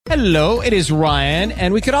Hello, it is Ryan,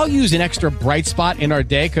 and we could all use an extra bright spot in our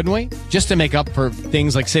day, couldn't we? Just to make up for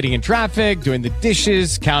things like sitting in traffic, doing the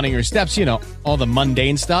dishes, counting your steps, you know, all the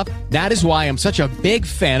mundane stuff. That is why I'm such a big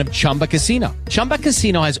fan of Chumba Casino. Chumba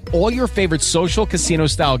Casino has all your favorite social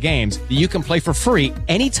casino-style games that you can play for free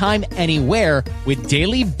anytime, anywhere with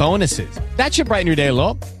daily bonuses. That should brighten your day a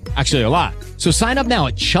little. Actually, a lot. So sign up now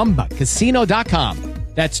at ChumbaCasino.com.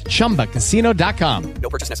 That's ChumbaCasino.com. No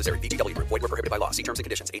purchase necessary. VGW Group. Void where prohibited by law. See terms and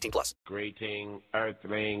conditions. 18+. Greeting,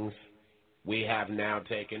 Earthlings. We have now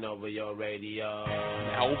taken over your radio.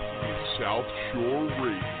 Now the South Shore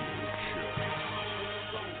Radio Show.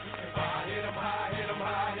 Hit 'em high, hit 'em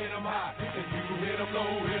high, hit 'em high. If you hit 'em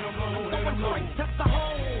low, hit 'em low, hit 'em low. To the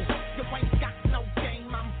hole. You ain't got no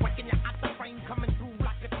game. I'm breaking you out the frame, coming through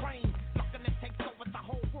like a train. Looking to take over the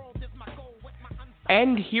whole world is my goal with my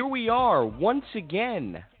And here we are, once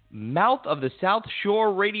again, Mouth of the South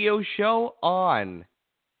Shore Radio Show on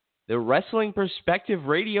the Wrestling Perspective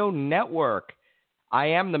Radio Network. I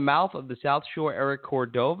am the Mouth of the South Shore, Eric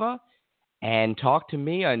Cordova, and talk to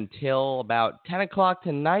me until about 10 o'clock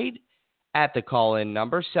tonight at the call-in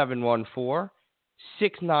number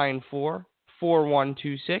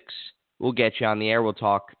 714-694-4126. We'll get you on the air. We'll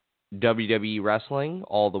talk WWE wrestling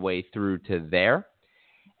all the way through to there.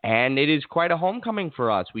 And it is quite a homecoming for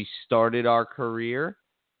us. We started our career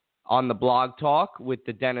on the Blog Talk with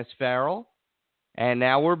the Dennis Farrell, and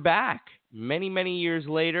now we're back. Many, many years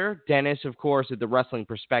later, Dennis, of course, at the Wrestling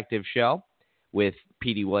Perspective Show with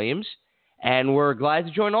P.D. Williams, and we're glad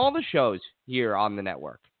to join all the shows here on the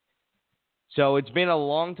network. So it's been a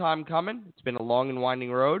long time coming. It's been a long and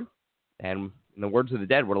winding road, and in the words of the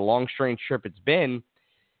dead, what a long, strange trip it's been.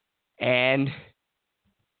 And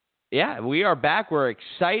yeah, we are back. We're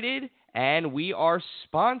excited, and we are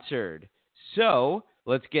sponsored. So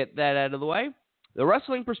let's get that out of the way. The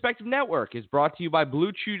Wrestling Perspective Network is brought to you by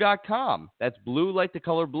BlueChew.com. That's blue like the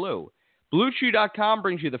color blue. BlueChew.com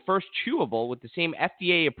brings you the first chewable with the same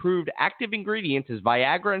FDA-approved active ingredients as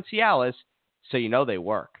Viagra and Cialis, so you know they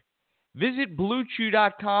work. Visit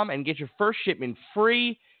BlueChew.com and get your first shipment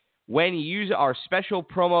free when you use our special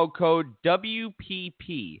promo code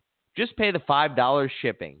WPP. Just pay the $5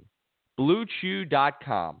 shipping.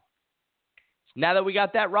 BlueChew.com. Now that we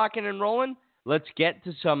got that rocking and rolling, let's get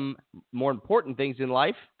to some more important things in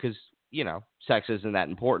life, because, you know, sex isn't that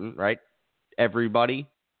important, right? Everybody.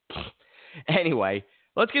 Anyway,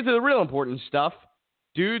 let's get to the real important stuff.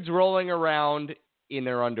 Dudes rolling around in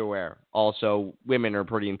their underwear. Also, women are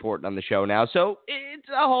pretty important on the show now, so it's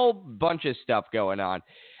a whole bunch of stuff going on.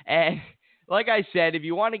 And like I said, if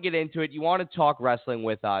you want to get into it, you want to talk wrestling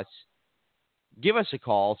with us, give us a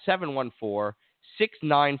call,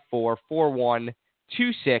 714-694-4126.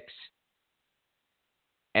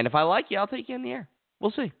 And if I like you, I'll take you in the air.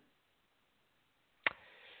 We'll see.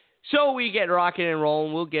 So we get rocking and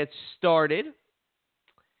rolling. We'll get started.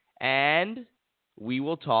 And we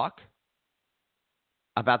will talk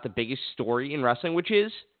about the biggest story in wrestling, which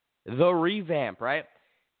is the revamp, right?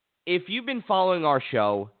 If you've been following our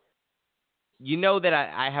show, you know that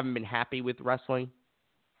I haven't been happy with wrestling.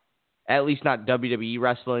 At least not WWE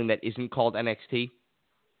wrestling that isn't called NXT.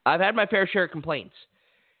 I've had my fair share of complaints.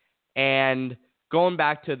 And going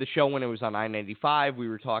back to the show when it was on I-95, we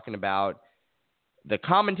were talking about the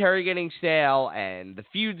commentary getting stale and the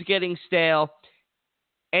feuds getting stale.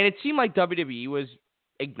 And it seemed like WWE was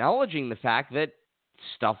acknowledging the fact that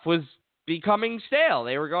stuff was becoming stale.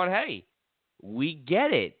 They were going, hey, we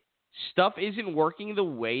get it. Stuff isn't working the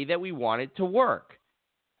way that we want it to work.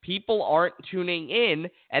 People aren't tuning in,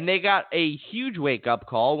 and they got a huge wake-up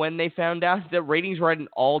call when they found out that ratings were at an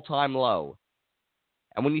all-time low.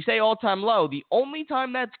 And when you say all-time low, the only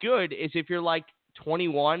time that's good is if you're like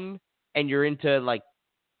 21 and you're into like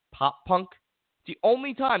pop punk. It's the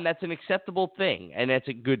only time that's an acceptable thing, and that's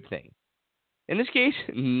a good thing. In this case,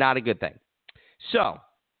 not a good thing. So,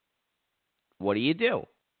 what do?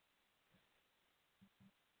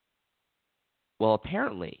 Well,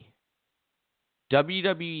 apparently,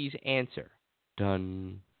 WWE's answer,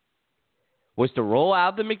 was to roll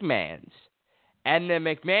out the McMahons. And the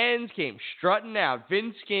McMahons came strutting out.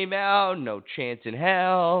 Vince came out, no chance in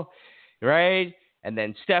hell, right? And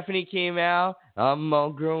then Stephanie came out, I'm all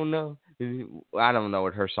grown up. I don't know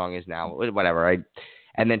what her song is now, whatever, right?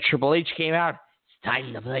 And then Triple H came out, it's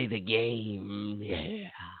time to play the game, yeah.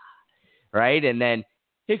 Right? And then,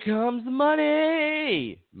 here comes the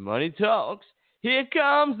money. Money talks. Here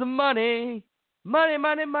comes the money. Money,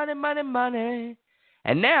 money, money, money, money.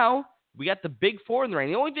 And now, we got the big four in the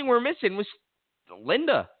ring. The only thing we're missing was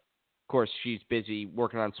Linda. Of course, she's busy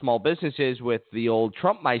working on small businesses with the old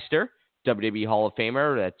Trumpmeister, WWE Hall of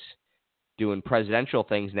Famer, that's doing presidential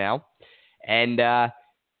things now. And,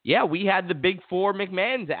 yeah, we had the big four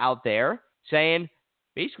McMahons out there saying,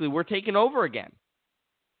 basically, we're taking over again.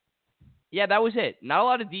 Yeah, that was it. Not a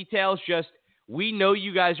lot of details, just we know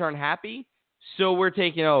you guys aren't happy, so we're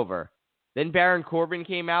taking over. Then Baron Corbin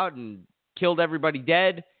came out and killed everybody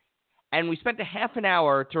dead. And we spent a half an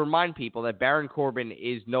hour to remind people that Baron Corbin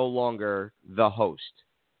is no longer the host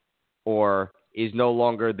or is no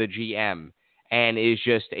longer the GM and is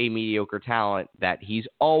just a mediocre talent that he's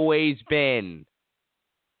always been.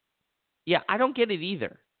 Yeah, I don't get it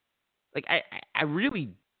either. Like, I really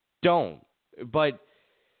don't. But,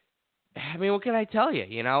 I mean, what can I tell you?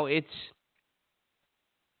 You know, it's...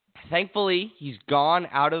 Thankfully, he's gone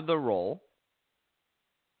out of the role.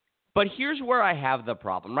 But here's where I have the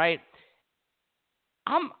problem, right?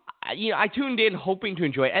 I tuned in hoping to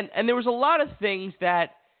enjoy it. And there was a lot of things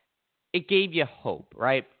that it gave you hope,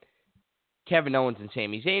 right? Kevin Owens and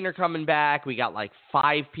Sami Zayn are coming back. We got like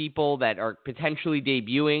 5 people that are potentially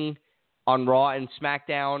debuting on Raw and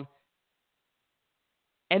SmackDown.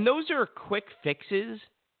 And those are quick fixes.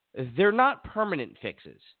 They're not permanent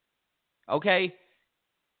fixes. Okay?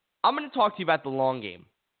 I'm going to talk to you about the long game.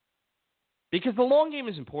 Because the long game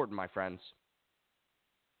is important, my friends.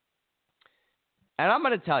 And I'm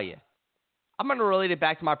going to tell you, I'm going to relate it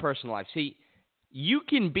back to my personal life. See, you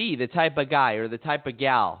can be the type of guy or the type of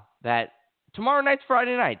gal that tomorrow night's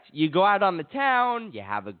Friday night. You go out on the town, you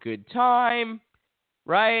have a good time,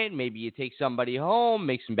 right? Maybe you take somebody home,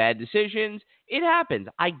 make some bad decisions. It happens.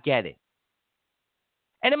 I get it.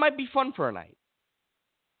 And it might be fun for a night.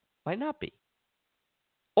 Might not be.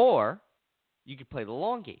 Or you could play the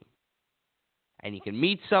long game. And you can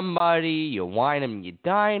meet somebody, you wine them, you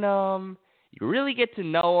dine them, you really get to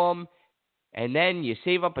know them, and then you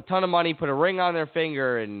save up a ton of money, put a ring on their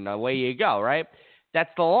finger, and away you go, right? That's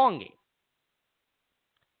the long game.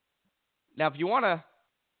 Now, if you want to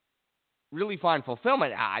really find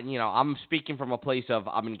fulfillment, I'm speaking from a place of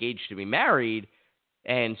I'm engaged to be married,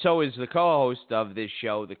 and so is the co-host of this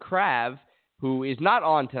show, The Crav, who is not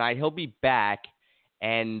on tonight. He'll be back,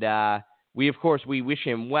 and we wish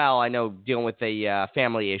him well. I know dealing with a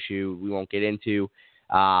family issue we won't get into,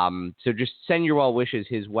 so just send your well wishes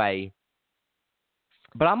his way.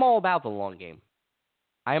 But I'm all about the long game.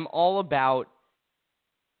 I am all about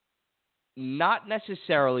not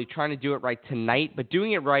necessarily trying to do it right tonight, but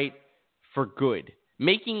doing it right for good,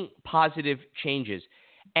 making positive changes.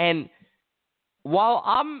 And while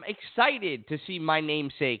I'm excited to see my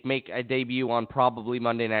namesake make a debut on probably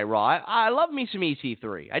Monday Night Raw, I love me some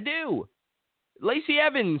EC3. I do. Lacey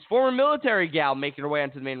Evans, former military gal, making her way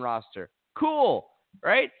onto the main roster. Cool,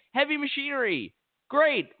 right? Heavy Machinery.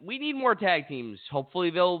 Great. We need more tag teams. Hopefully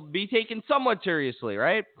they'll be taken somewhat seriously,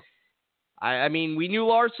 right? I mean, we knew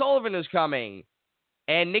Lars Sullivan was coming.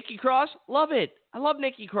 And Nikki Cross, love it. I love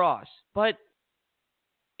Nikki Cross. But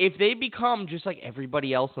if they become just like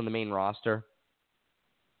everybody else on the main roster,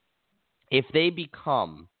 if they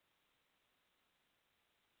become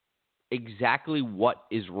exactly what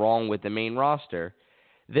is wrong with the main roster,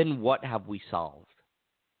 then what have we solved?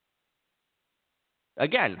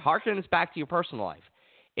 Again, harken this back to your personal life.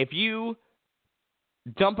 If you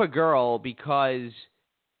dump a girl because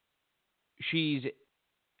she's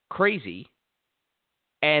crazy,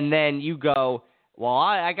 and then you go, well,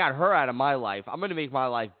 I got her out of my life, I'm going to make my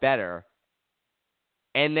life better,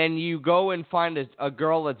 and then you go and find a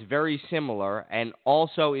girl that's very similar and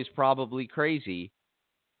also is probably crazy,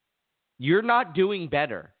 you're not doing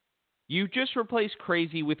better. You just replace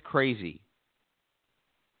crazy with crazy.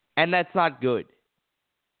 And that's not good.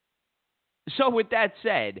 So with that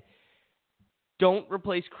said, don't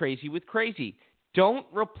replace crazy with crazy. Don't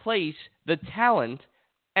replace the talent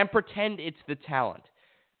and pretend it's the talent.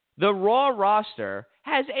 The Raw roster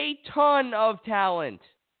has a ton of talent.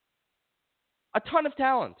 A ton of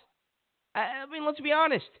talent. I mean, let's be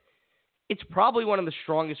honest. It's probably one of the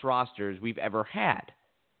strongest rosters we've ever had.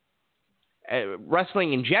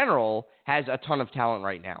 Wrestling in general has a ton of talent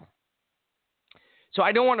right now. So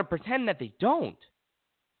I don't want to pretend that they don't.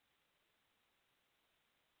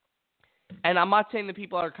 And I'm not saying the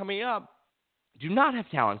people that are coming up do not have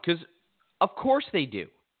talent, because of course they do.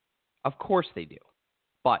 Of course they do.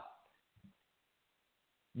 But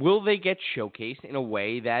will they get showcased in a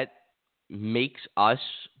way that makes us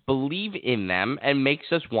believe in them and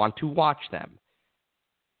makes us want to watch them?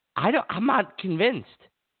 I'm not convinced.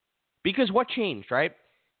 Because what changed, right?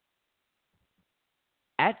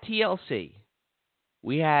 At TLC,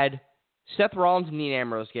 we had Seth Rollins and Dean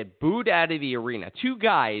Ambrose get booed out of the arena. 2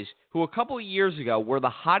 guys who a couple of years ago were the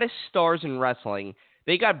hottest stars in wrestling.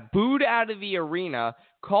 They got booed out of the arena,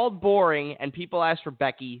 called boring, and people asked for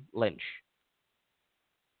Becky Lynch.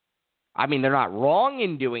 I mean, they're not wrong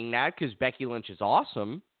in doing that because Becky Lynch is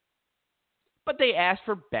awesome. But they asked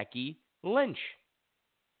for Becky Lynch.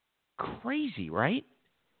 Crazy, right?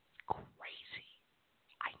 Crazy.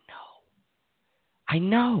 I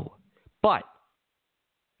know. But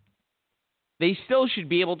they still should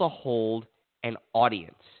be able to hold an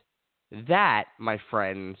audience. That, my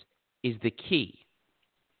friends, is the key.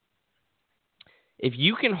 If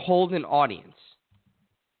you can hold an audience,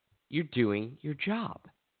 you're doing your job.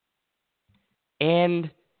 And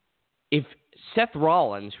if Seth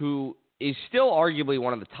Rollins, who is still arguably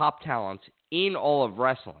one of the top talents in all of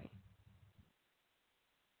wrestling,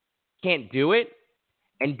 can't do it,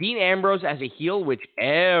 and Dean Ambrose as a heel, which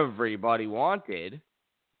everybody wanted,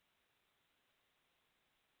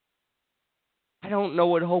 I don't know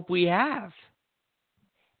what hope we have.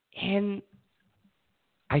 And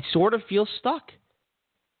I sort of feel stuck.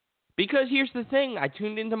 Because here's the thing, I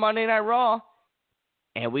tuned into Monday Night Raw,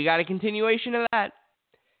 and we got a continuation of that.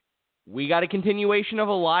 We got a continuation of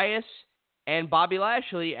Elias and Bobby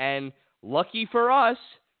Lashley, and lucky for us,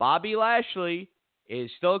 Bobby Lashley is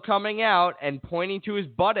still coming out and pointing to his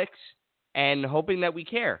buttocks and hoping that we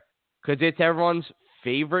care. Because it's everyone's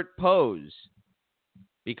favorite pose.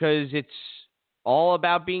 Because it's all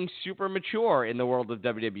about being super mature in the world of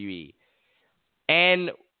WWE.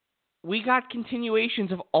 And we got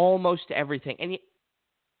continuations of almost everything. And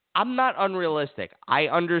I'm not unrealistic. I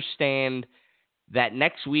understand that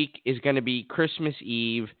next week is going to be Christmas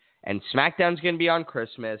Eve and SmackDown's going to be on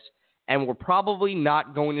Christmas, and we're probably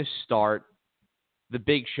not going to start the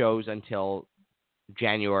big shows until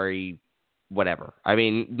January whatever. I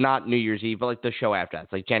mean, not New Year's Eve, but like the show after that.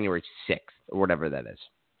 It's like January 6th or whatever that is.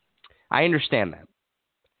 I understand that.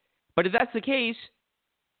 But if that's the case,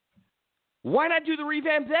 why not do the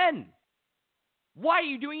revamp then? Why are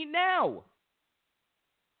you doing it now?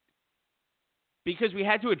 Because we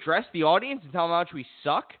had to address the audience and tell them how much we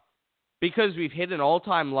suck? Because we've hit an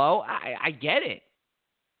all-time low? I get it.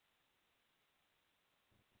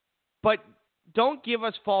 But don't give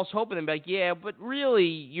us false hope and then be like, yeah, but really,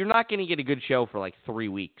 you're not going to get a good show for like 3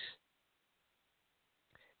 weeks.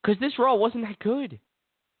 Because this Raw wasn't that good.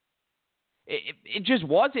 It just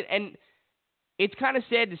wasn't. And it's kind of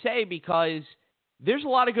sad to say because there's a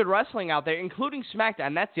lot of good wrestling out there, including SmackDown.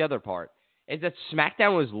 And that's the other part, is that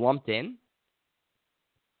SmackDown was lumped in.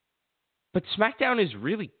 But SmackDown is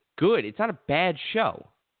really good. It's not a bad show.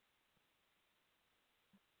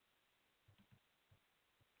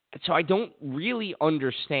 So I don't really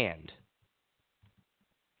understand.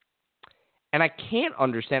 And I can't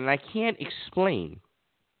understand, and I can't explain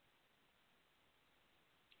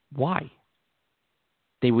why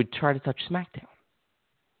they would try to touch SmackDown.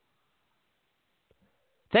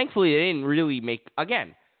 Thankfully, they didn't really make,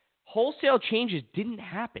 again, wholesale changes didn't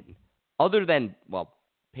happen. Other than, well,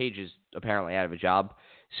 Paige is apparently out of a job,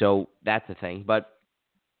 so that's a thing. But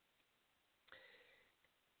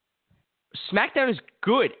SmackDown is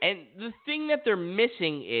good, and the thing that they're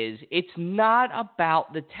missing is it's not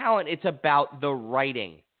about the talent, it's about the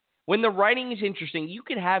writing. When the writing is interesting, you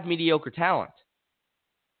can have mediocre talent.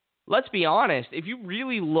 Let's be honest, if you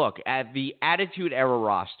really look at the Attitude Era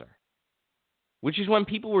roster, which is when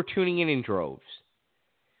people were tuning in droves,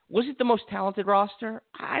 was it the most talented roster?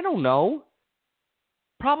 I don't know.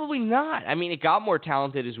 Probably not. I mean, it got more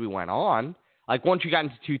talented as we went on. Like, once you got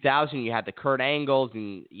into 2000, you had the Kurt Angles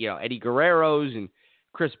and, Eddie Guerreros and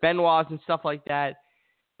Chris Benoit's and stuff like that.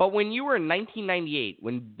 But when you were in 1998,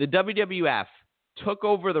 when the WWF took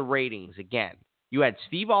over the ratings again, you had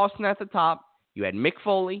Steve Austin at the top, you had Mick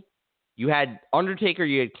Foley, you had Undertaker,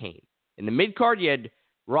 you had Kane. In the mid-card, you had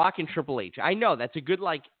Rock and Triple H. I know, that's a good,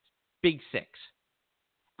 big six.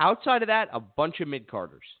 Outside of that, a bunch of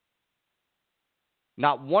mid-carders.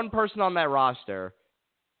 Not one person on that roster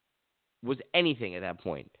was anything at that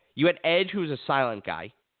point. You had Edge, who was a silent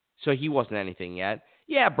guy, so he wasn't anything yet.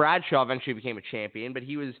 Yeah, Bradshaw eventually became a champion, but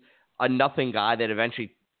he was a nothing guy that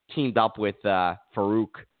eventually teamed up with Farouk,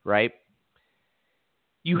 right?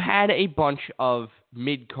 You had a bunch of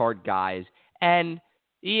mid-card guys, and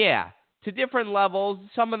yeah, to different levels,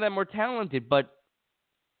 some of them were talented, but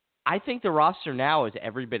I think the roster now is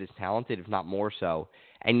every bit as talented, if not more so,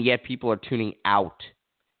 and yet people are tuning out.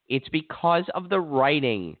 It's because of the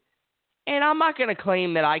writing. And I'm not going to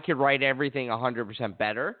claim that I could write everything 100%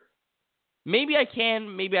 better. Maybe I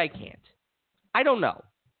can, maybe I can't. I don't know.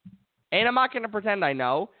 And I'm not going to pretend I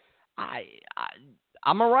know.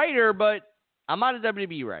 I'm a writer, but I'm not a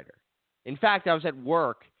WWE writer. In fact, I was at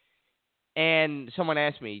work, and someone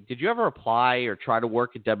asked me, did you ever apply or try to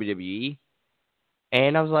work at WWE?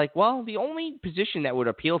 And I was like, well, the only position that would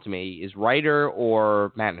appeal to me is writer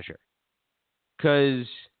or manager. Because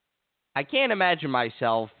I can't imagine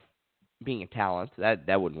myself being a talent.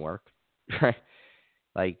 That wouldn't work.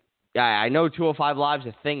 Like, I know 205 Live's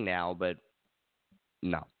a thing now, but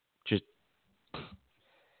no. Just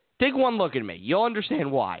take one look at me. You'll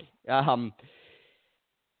understand why. But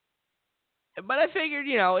I figured,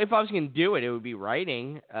 if I was going to do it, it would be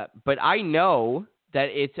writing. But I know that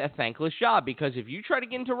it's a thankless job because if you try to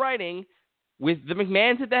get into writing with the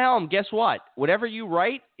McMahons at the helm, guess what? Whatever you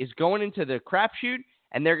write is going into the crapshoot,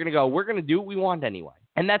 and they're going to go, we're going to do what we want anyway.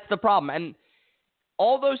 And that's the problem. And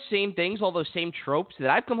all those same things, all those same tropes that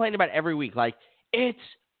I've complained about every week, like, it's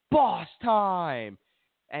boss time,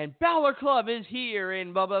 and Balor Club is here,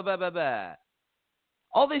 and blah, blah, blah, blah, blah.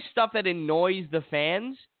 All this stuff that annoys the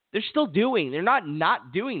fans, they're still doing. They're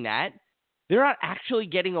not doing that. They're not actually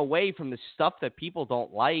getting away from the stuff that people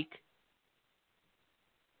don't like.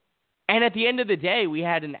 And at the end of the day, we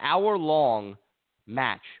had an hour-long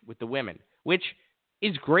match with the women, which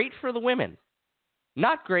is great for the women.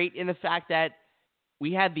 Not great in the fact that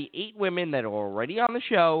we had the 8 women that are already on the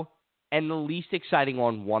show, and the least exciting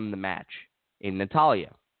one won the match in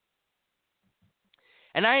Natalya.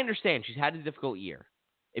 And I understand she's had a difficult year.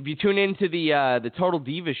 If you tune into the Total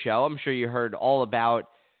Divas show, I'm sure you heard all about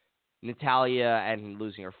Natalya and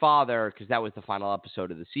losing her father, because that was the final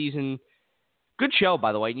episode of the season. Good show,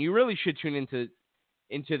 by the way, and you really should tune into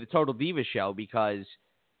the Total Divas show because,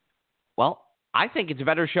 well, I think it's a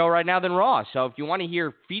better show right now than Raw. So if you want to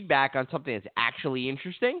hear feedback on something that's actually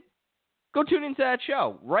interesting, go tune into that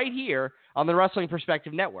show right here on the Wrestling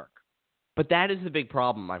Perspective Network. But that is the big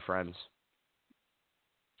problem, my friends,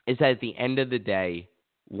 is that at the end of the day,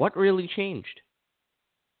 what really changed?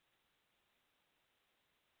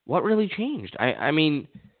 What really changed? I mean,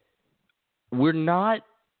 we're not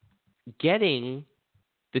getting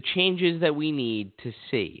the changes that we need to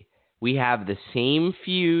see. We have the same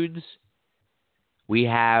feuds. We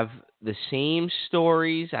have the same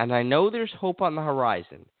stories. And I know there's hope on the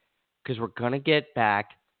horizon because we're going to get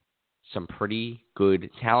back some pretty good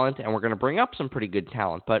talent and we're going to bring up some pretty good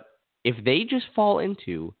talent. But if they just fall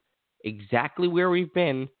into exactly where we've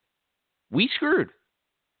been, we screwed.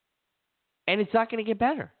 And it's not going to get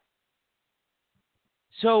better.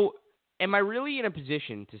 So, am I really in a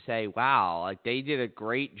position to say, wow, like they did a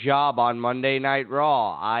great job on Monday Night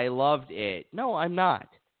Raw. I loved it. No, I'm not.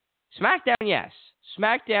 SmackDown, yes.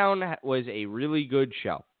 SmackDown was a really good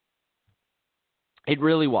show. It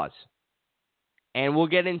really was. And we'll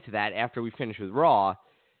get into that after we finish with Raw.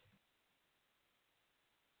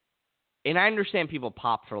 And I understand people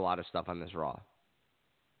pop for a lot of stuff on this Raw.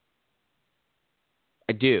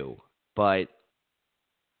 I do. But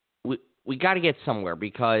we got to get somewhere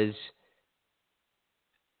because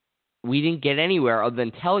we didn't get anywhere other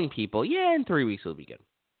than telling people, yeah, in 3 weeks it'll be good.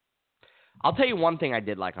 I'll tell you one thing I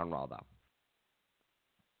did like on Raw, though.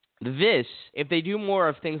 This, if they do more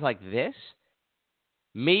of things like this,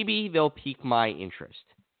 maybe they'll pique my interest.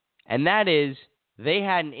 And that is, they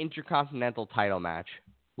had an Intercontinental title match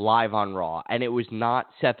live on Raw, and it was not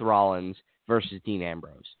Seth Rollins versus Dean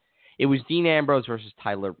Ambrose. It was Dean Ambrose versus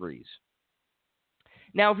Tyler Breeze.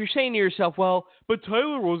 Now, if you're saying to yourself, well, but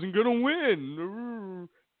Tyler wasn't going to win.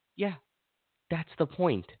 Yeah, that's the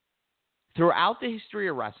point. Throughout the history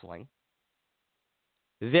of wrestling,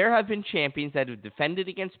 there have been champions that have defended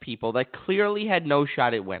against people that clearly had no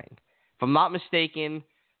shot at winning. If I'm not mistaken,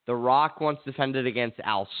 The Rock once defended against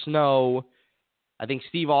Al Snow. I think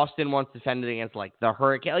Steve Austin once defended against, like, the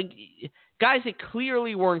Hurricane. Like, guys that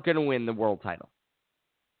clearly weren't going to win the world title.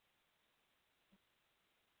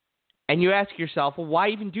 And you ask yourself, well, why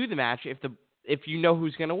even do the match if you know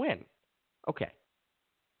who's going to win? Okay.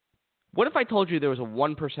 What if I told you there was a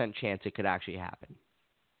 1% chance it could actually happen?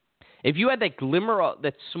 If you had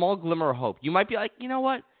that small glimmer of hope, you might be like, you know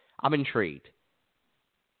what? I'm intrigued.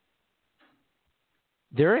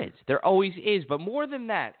 There is. There always is. But more than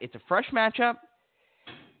that, it's a fresh matchup.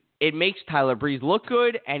 It makes Tyler Breeze look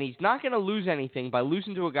good, and he's not going to lose anything by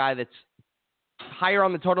losing to a guy that's higher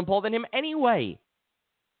on the totem pole than him anyway.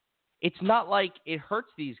 It's not like it hurts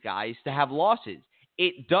these guys to have losses.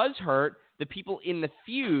 It does hurt the people in the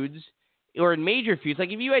feuds or in major feuds. Like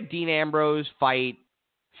if you had Dean Ambrose fight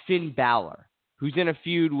Finn Balor, who's in a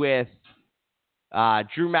feud with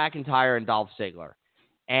Drew McIntyre and Dolph Ziggler,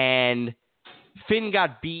 and Finn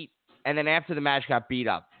got beat, and then after the match got beat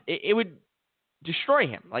up, it would destroy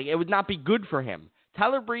him. Like it would not be good for him.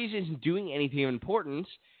 Tyler Breeze isn't doing anything of importance,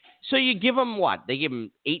 so you give him what? They give him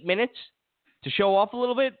 8 minutes to show off a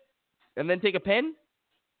little bit? And then take a pin?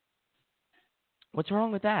 What's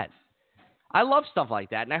wrong with that? I love stuff like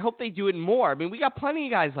that, and I hope they do it more. I mean, we got plenty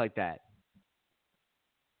of guys like that.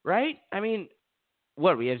 Right? I mean,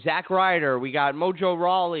 we have Zack Ryder, we got Mojo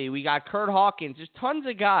Rawley, we got Kurt Hawkins. There's tons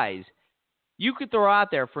of guys you could throw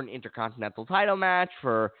out there for an Intercontinental title match,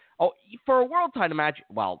 for a world title match.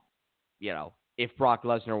 Well, if Brock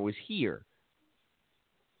Lesnar was here.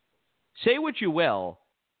 Say what you will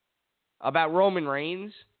about Roman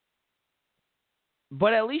Reigns,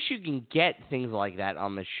 but at least you can get things like that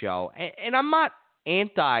on the show. And I'm not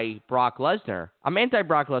anti-Brock Lesnar. I'm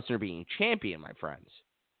anti-Brock Lesnar being champion, my friends.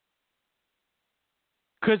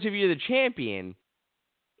 Because if you're the champion,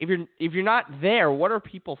 if you're not there, what are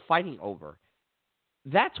people fighting over?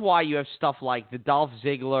 That's why you have stuff like the Dolph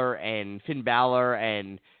Ziggler and Finn Balor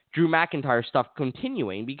and Drew McIntyre stuff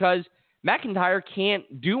continuing, because McIntyre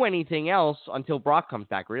can't do anything else until Brock comes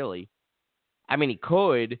back, really. I mean, he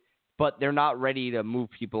could, but they're not ready to move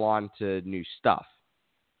people on to new stuff.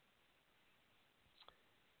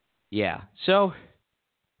 Yeah, so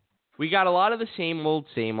we got a lot of the same old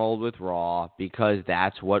with Raw, because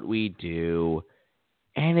that's what we do,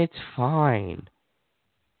 and it's fine.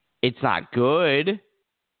 It's not good,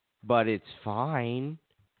 but it's fine,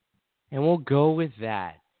 and we'll go with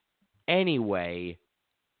that. Anyway,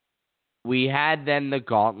 we had then the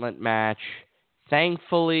gauntlet match.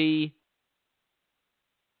 Thankfully,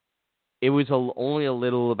 it was only a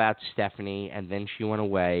little about Stephanie, and then she went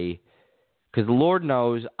away. Because Lord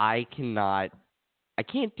knows I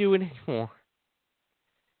can't do it anymore.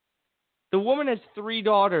 The woman has 3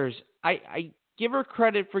 daughters. I give her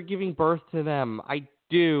credit for giving birth to them. I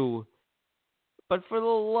do. But for the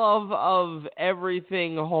love of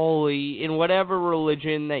everything holy, in whatever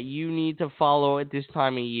religion that you need to follow at this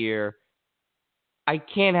time of year, I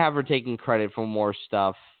can't have her taking credit for more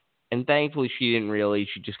stuff. And thankfully she didn't really.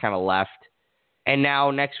 She just kind of left. And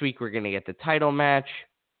now next week we're going to get the title match.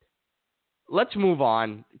 Let's move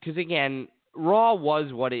on, because again, Raw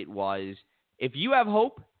was what it was. If you have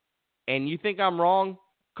hope and you think I'm wrong,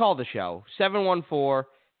 call the show.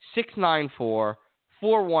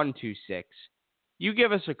 714-694-4126. You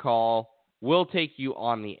give us a call. We'll take you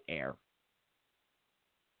on the air.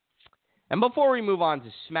 And before we move on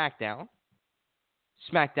to SmackDown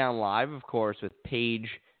Live, of course, with Paige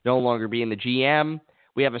no longer being the GM,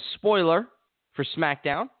 we have a spoiler for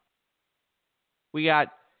SmackDown. We got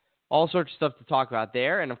all sorts of stuff to talk about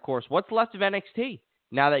there. And, of course, what's left of NXT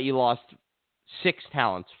now that you lost 6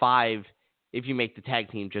 talents, 5 if you make the tag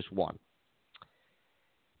team just 1.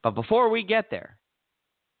 But before we get there,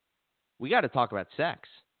 we got to talk about sex.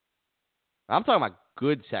 I'm talking about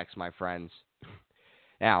good sex, my friends.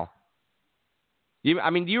 Now, do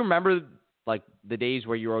you remember like the days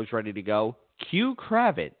where you're always ready to go? Q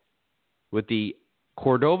Kravitz with the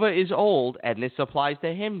Cordova is old and this applies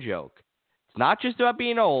to him joke. It's not just about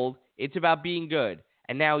being old, it's about being good.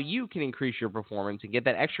 And now you can increase your performance and get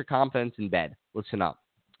that extra confidence in bed. Listen up.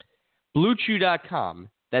 BlueChew.com.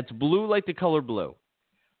 That's blue like the color blue.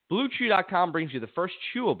 BlueChew.com brings you the first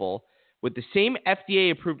chewable with the same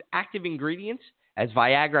FDA-approved active ingredients as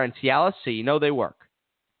Viagra and Cialis, so you know they work.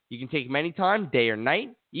 You can take them anytime, day or night,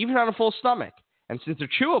 even on a full stomach. And since they're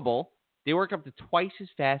chewable, they work up to twice as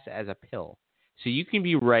fast as a pill. So you can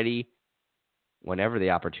be ready whenever the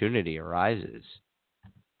opportunity arises.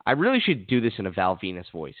 I really should do this in a Val Venus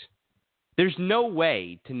voice. There's no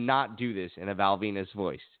way to not do this in a Val Venus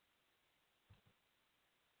voice.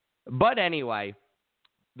 But anyway,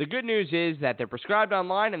 the good news is that they're prescribed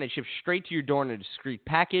online and they ship straight to your door in a discreet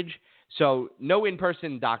package. So no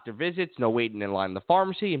in-person doctor visits, no waiting in line in the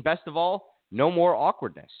pharmacy, and best of all, no more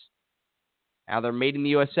awkwardness. Now they're made in the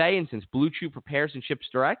USA, and since Blue Chew prepares and ships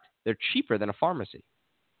direct, they're cheaper than a pharmacy.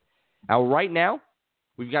 Now right now,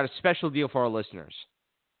 we've got a special deal for our listeners.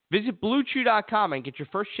 Visit BlueChew.com and get your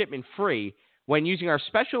first shipment free when using our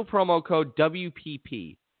special promo code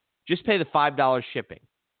WPP. Just pay the $5 shipping.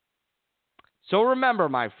 So remember,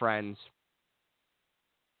 my friends,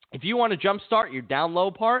 if you want to jumpstart your down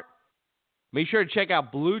low part, make sure to check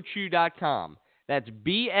out BlueChew.com. That's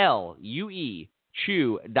BLUE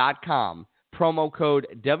Chew.com. Promo code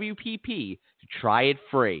WPP to try it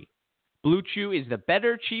free. Blue Chew is the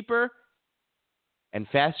better, cheaper, and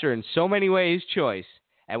faster in so many ways choice,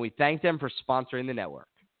 and we thank them for sponsoring the network.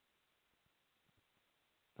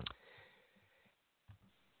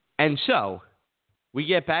 And so, we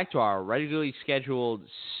get back to our regularly scheduled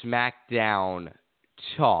SmackDown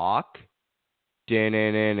talk.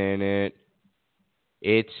 It's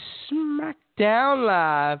SmackDown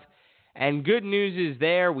Live. And good news is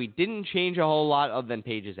there, we didn't change a whole lot other than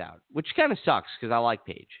Paige is out, which kind of sucks because I like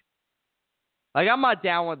Paige. Like, I'm not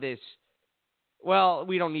down with this. Well,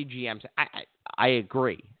 we don't need GMs. I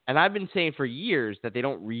agree. And I've been saying for years that they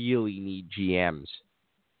don't really need GMs.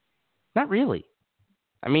 Not really.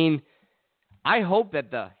 I mean, I hope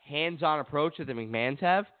that the hands-on approach that the McMahons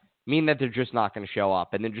have mean that they're just not going to show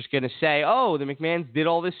up and they're just going to say, oh, the McMahons did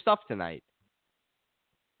all this stuff tonight.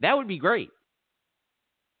 That would be great.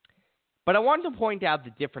 But I wanted to point out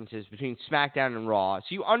the differences between SmackDown and Raw so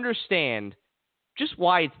you understand just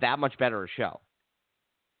why it's that much better a show.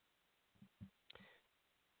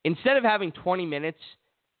 Instead of having 20 minutes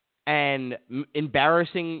and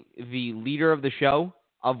embarrassing the leader of the show,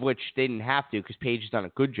 of which they didn't have to because Paige has done a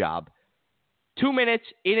good job, 2 minutes,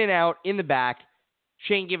 in and out, in the back,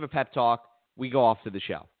 Shane give a pep talk, we go off to the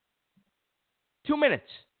show. 2 minutes.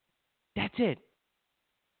 That's it.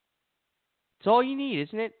 It's all you need,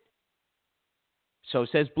 isn't it? So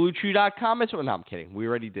says BlueChew.com. No, I'm kidding. We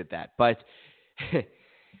already did that. But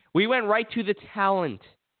we went right to the talent.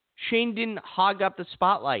 Shane didn't hog up the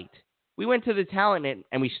spotlight. We went to the talent,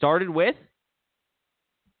 and we started with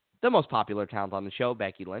the most popular talent on the show,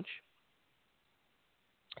 Becky Lynch.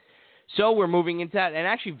 So we're moving into that. And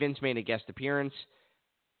actually, Vince made a guest appearance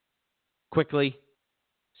quickly.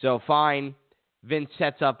 So fine. Vince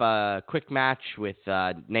sets up a quick match with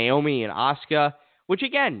Naomi and Asuka, which,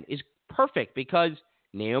 again, is perfect because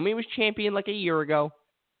Naomi was champion like a year ago.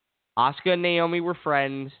 Asuka and Naomi were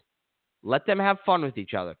friends. Let them have fun with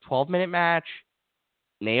each other. 12-minute match.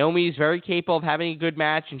 Naomi is very capable of having a good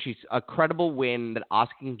match, and she's a credible win that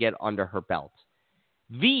Asuka can get under her belt.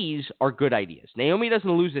 These are good ideas. Naomi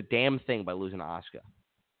doesn't lose a damn thing by losing to Asuka.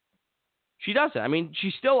 She doesn't. I mean,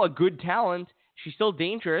 she's still a good talent. She's still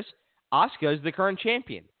dangerous. Asuka is the current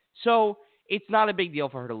champion. So it's not a big deal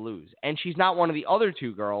for her to lose. And she's not one of the other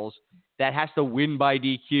two girls that has to win by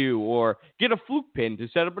DQ or get a fluke pin to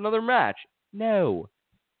set up another match. No.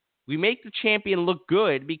 We make the champion look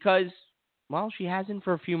good because, well, she hasn't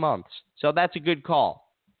for a few months. So that's a good call.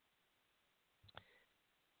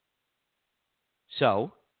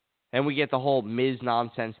 So, and we get the whole Miz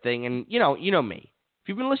nonsense thing. And, you know me. If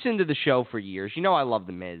you've been listening to the show for years, you know I love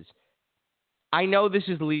the Miz. I know this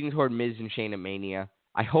is leading toward Miz and Shane at Mania.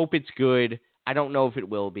 I hope it's good. I don't know if it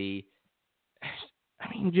will be. I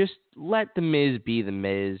mean, just let the Miz be the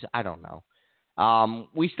Miz. I don't know.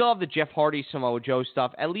 We still have the Jeff Hardy Samoa Joe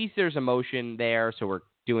stuff. At least there's emotion there, so we're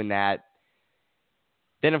doing that.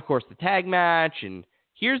 Then, of course, the tag match. And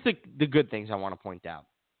here's the good things I want to point out.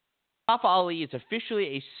 Mustafa Ali is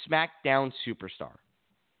officially a SmackDown superstar.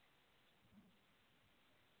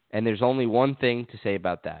 And there's only one thing to say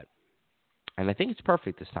about that. And I think it's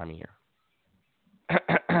perfect this time of year.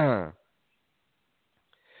 Hallelujah.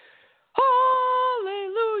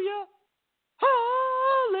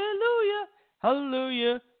 Hallelujah.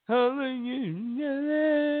 Hallelujah. Hallelujah.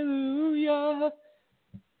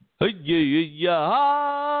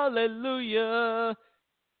 Hallelujah.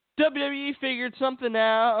 WWE figured something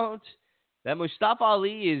out. That Mustafa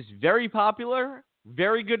Ali is very popular,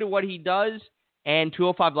 very good at what he does, and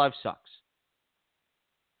 205 Live sucks.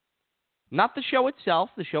 Not the show itself.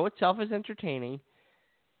 The show itself is entertaining.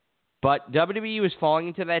 But WWE was falling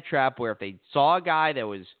into that trap where if they saw a guy that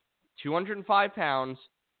was 205 pounds,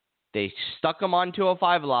 they stuck him on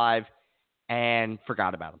 205 Live and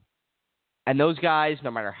forgot about him. And those guys, no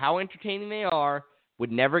matter how entertaining they are,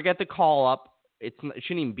 would never get the call-up. It shouldn't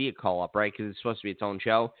even be a call-up, right, because it's supposed to be its own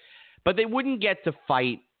show. But they wouldn't get to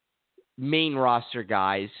fight main roster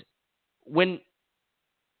guys when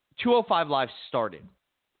 205 Live started.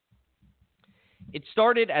 It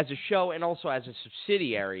started as a show and also as a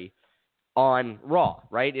subsidiary on Raw,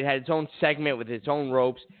 right? It had its own segment with its own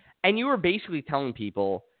ropes. And you were basically telling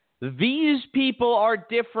people, these people are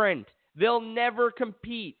different. They'll never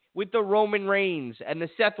compete with the Roman Reigns and the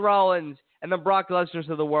Seth Rollins and the Brock Lesnars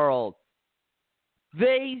of the world.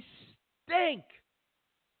 They stink.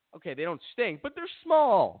 Okay, they don't stink, but they're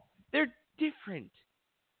small. They're different.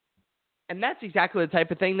 And that's exactly the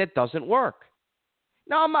type of thing that doesn't work.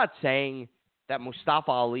 Now, I'm not saying that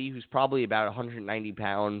Mustafa Ali, who's probably about 190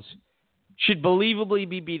 pounds, should believably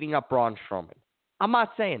be beating up Braun Strowman. I'm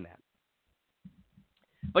not saying that.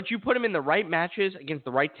 But you put him in the right matches against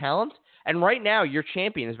the right talent, and right now your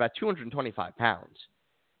champion is about 225 pounds.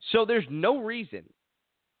 So there's no reason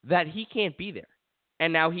that he can't be there.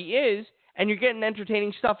 And now he is, and you're getting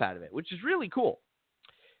entertaining stuff out of it, which is really cool.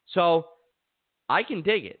 So I can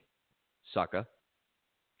dig it, sucker.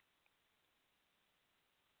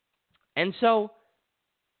 And so,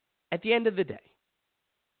 at the end of the day,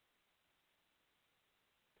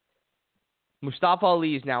 Mustafa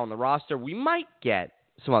Ali is now on the roster. We might get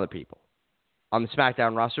some other people on the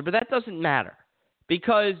SmackDown roster, but that doesn't matter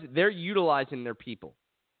because they're utilizing their people,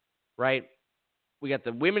 right? We got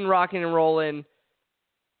the women rocking and rolling.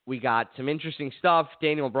 We got some interesting stuff.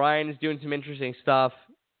 Daniel Bryan is doing some interesting stuff.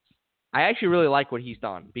 I actually really like what he's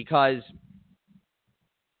done because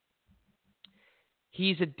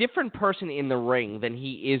he's a different person in the ring than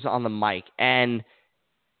he is on the mic. And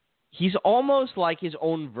he's almost like his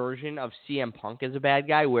own version of CM Punk as a bad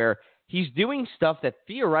guy, where he's doing stuff that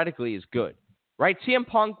theoretically is good, right? CM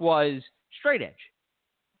Punk was straight edge.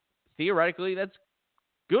 Theoretically, that's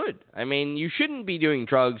good. I mean, you shouldn't be doing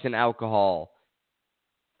drugs and alcohol,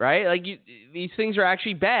 right? Like, these things are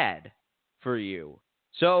actually bad for you.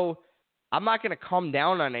 So I'm not going to come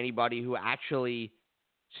down on anybody who actually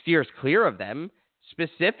steers clear of them,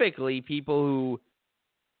 specifically people who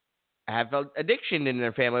have addiction in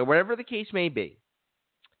their family, whatever the case may be.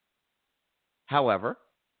 However,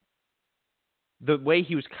 the way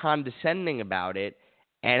he was condescending about it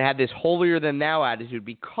and had this holier-than-thou attitude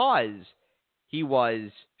because he was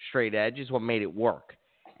straight edge is what made it work.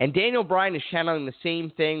 And Daniel Bryan is channeling the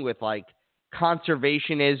same thing with, like,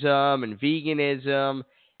 conservationism and veganism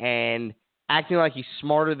and acting like he's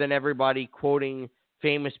smarter than everybody, quoting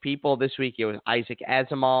famous people. This week it was Isaac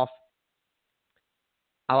Asimov.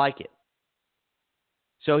 I like it.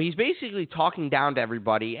 So he's basically talking down to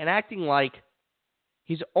everybody and acting like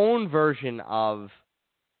his own version of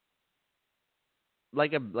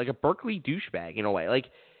like a Berkeley douchebag in a way. Like,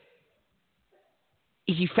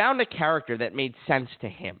 he found a character that made sense to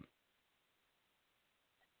him.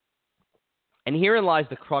 And herein lies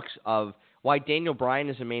the crux of why Daniel Bryan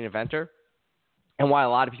is a main eventer and why a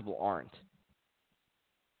lot of people aren't.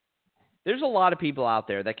 There's a lot of people out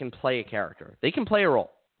there that can play a character. They can play a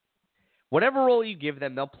role. Whatever role you give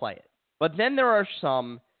them, they'll play it. But then there are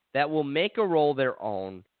some that will make a role their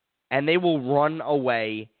own, and they will run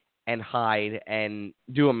away and hide and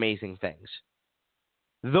do amazing things.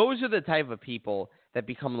 Those are the type of people that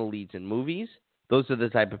become the leads in movies. Those are the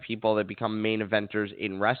type of people that become main eventers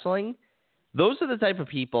in wrestling. Those are the type of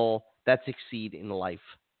people that succeed in life.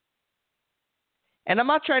 And I'm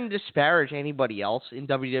not trying to disparage anybody else in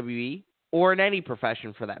WWE or in any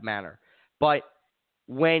profession for that matter. But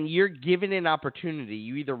when you're given an opportunity,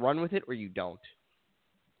 you either run with it or you don't.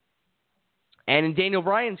 And in Daniel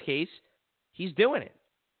Bryan's case, he's doing it.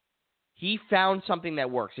 He found something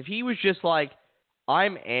that works. If he was just like,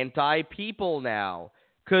 I'm anti-people now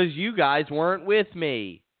because you guys weren't with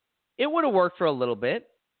me, it would have worked for a little bit.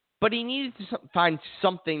 But he needed to find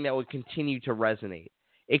something that would continue to resonate.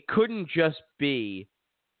 It couldn't just be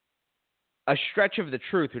a stretch of the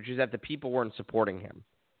truth, which is that the people weren't supporting him.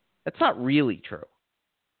 That's not really true.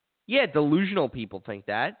 Yeah, delusional people think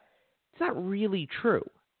that. It's not really true.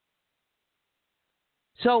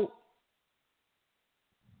 So,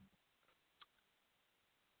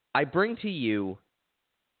 I bring to you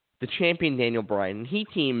the champion Daniel Bryan, and he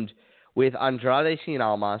teamed with Andrade Cien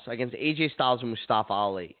Almas against AJ Styles and Mustafa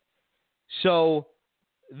Ali. So,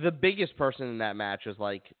 the biggest person in that match was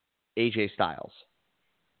like AJ Styles.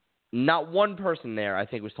 Not one person there, I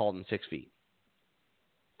think, was taller than 6 feet.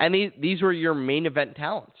 And these were your main event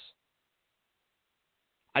talents.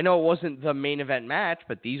 I know it wasn't the main event match,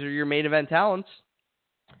 but these are your main event talents.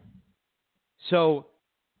 So,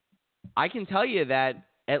 I can tell you that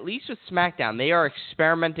at least with SmackDown, they are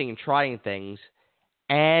experimenting and trying things,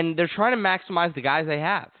 and they're trying to maximize the guys they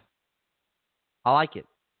have. I like it.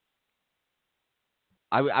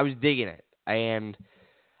 I was digging it, and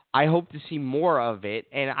I hope to see more of it,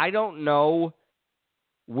 and I don't know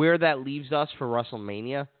where that leaves us for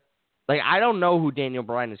WrestleMania. Like, I don't know who Daniel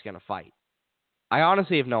Bryan is going to fight. I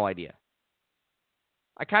honestly have no idea.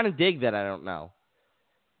 I kind of dig that I don't know.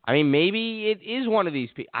 I mean, maybe it is one of these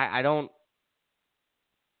people. I don't.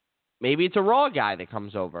 Maybe it's a Raw guy that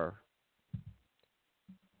comes over.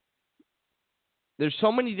 There's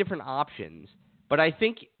so many different options, but I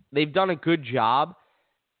think they've done a good job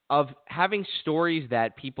of having stories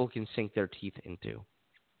that people can sink their teeth into.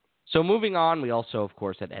 So moving on, we also, of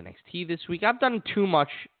course, had NXT this week. I've done too much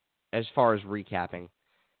as far as recapping,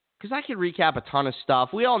 because I could recap a ton of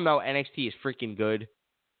stuff. We all know NXT is freaking good.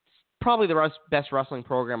 It's probably the best wrestling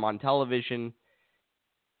program on television.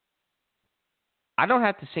 I don't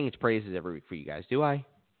have to sing its praises every week for you guys, do I?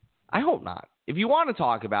 I hope not. If you want to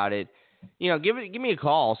talk about it, give me a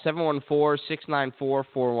call,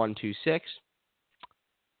 714-694-4126.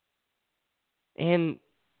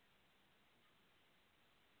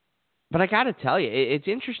 But I got to tell you, it's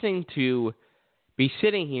interesting to be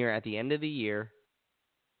sitting here at the end of the year,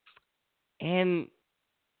 and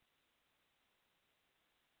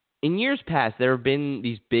in years past, there have been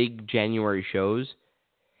these big January shows,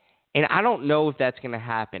 and I don't know if that's going to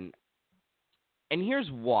happen. And here's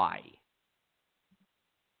why.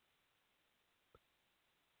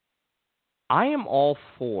 I am all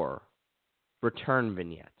for return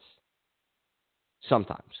vignettes.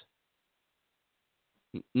 Sometimes.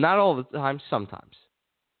 Not all the time, sometimes.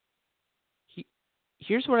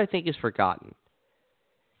 here's what I think is forgotten.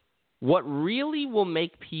 What really will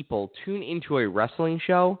make people tune into a wrestling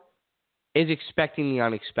show is expecting the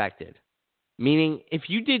unexpected. Meaning, if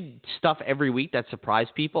you did stuff every week that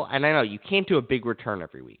surprised people, and I know you can't do a big return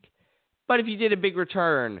every week, but if you did a big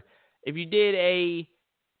return, if you did a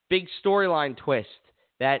big storyline twist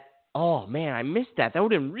that, oh man, I missed that. That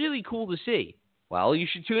would have been really cool to see. Well, you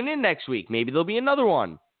should tune in next week. Maybe there'll be another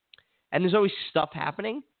one. And there's always stuff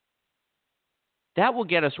happening. That will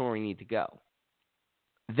get us where we need to go.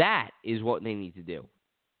 That is what they need to do.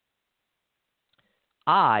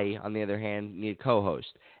 I, on the other hand, need a co-host.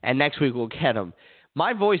 And next week we'll get him.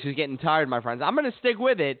 My voice is getting tired, my friends. I'm going to stick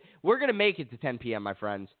with it. We're going to make it to 10 p.m., my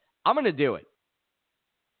friends. I'm going to do it.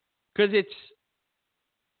 Because it's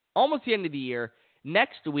almost the end of the year.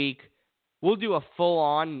 Next week, we'll do a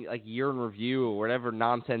full-on year in review or whatever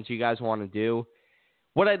nonsense you guys want to do.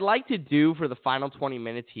 What I'd like to do for the final 20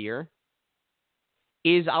 minutes here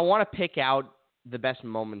is I want to pick out the best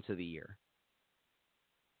moments of the year.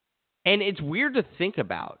 And it's weird to think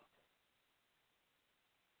about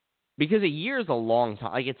because a year is a long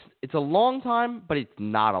time. It's a long time, but it's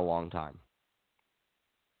not a long time.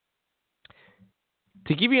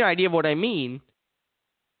 To give you an idea of what I mean,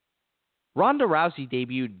 Ronda Rousey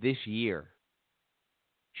debuted this year.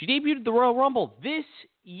 She debuted at the Royal Rumble this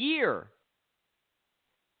year.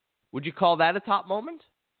 Would you call that a top moment?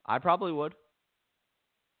 I probably would.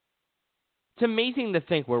 It's amazing to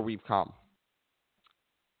think where we've come.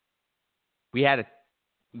 We had a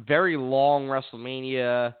very long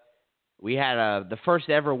WrestleMania. We had the first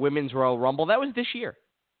ever Women's Royal Rumble. That was this year.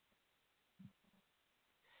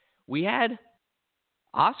 We had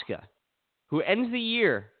Asuka, who ends the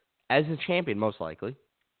year as the champion, most likely.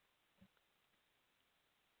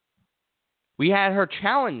 We had her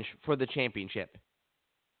challenge for the championship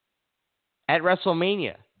at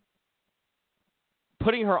WrestleMania,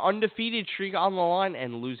 putting her undefeated streak on the line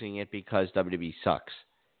and losing it because WWE sucks.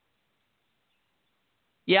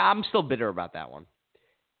 Yeah, I'm still bitter about that one.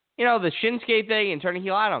 You know, the Shinsuke thing and turning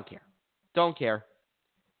heel, I don't care. Don't care.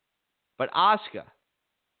 But Asuka,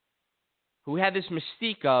 who had this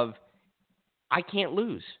mystique of, I can't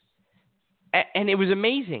lose. And it was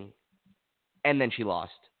amazing. And then she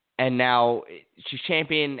lost. And now she's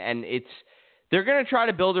champion, and they're going to try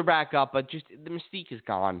to build her back up, but just the mystique is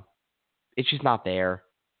gone. It's just not there.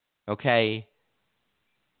 Okay?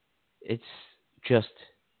 It's just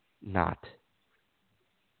not.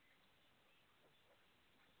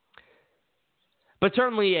 But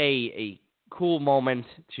certainly a cool moment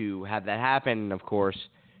to have that happen. And of course,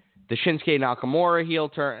 the Shinsuke Nakamura heel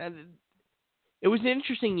turn. It was an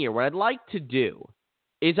interesting year. What I'd like to do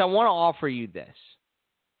is I want to offer you this.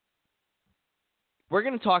 We're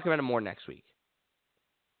going to talk about it more next week.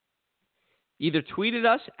 Either tweet at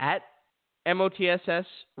us at MOTSS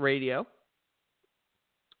Radio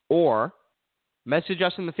or message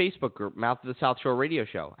us in the Facebook group, Mouth of the South Shore Radio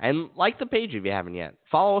Show. And like the page if you haven't yet.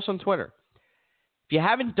 Follow us on Twitter. If you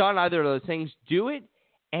haven't done either of those things, do it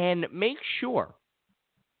and make sure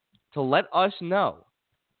to let us know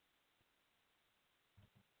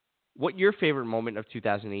what your favorite moment of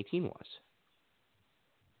 2018 was.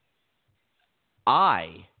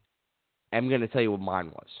 I am going to tell you what mine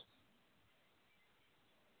was.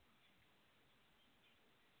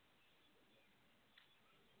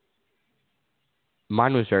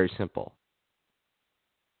 Mine was very simple.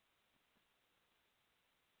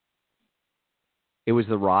 It was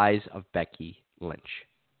the rise of Becky Lynch.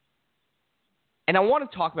 And I want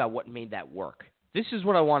to talk about what made that work. This is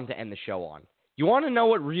what I wanted to end the show on. You want to know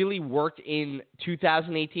what really worked in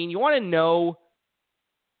 2018? You want to know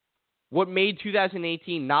what made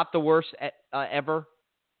 2018 not the worst ever?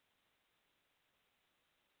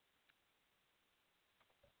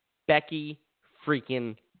 Becky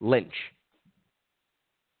freaking Lynch.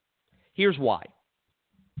 Here's why.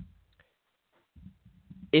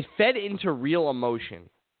 It fed into real emotion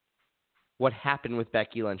what happened with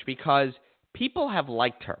Becky Lynch because people have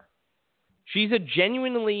liked her. She's a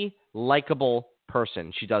genuinely likable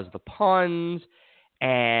person. She does the puns,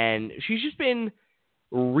 and she's just been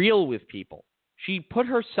real with people. She put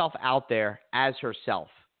herself out there as herself,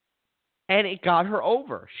 and it got her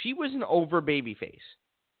over. She was an over babyface.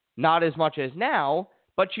 Not as much as now,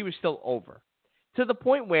 but she was still over. To the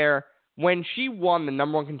point where when she won the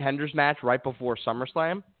number one contenders match right before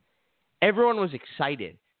SummerSlam, everyone was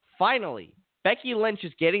excited. Finally, Becky Lynch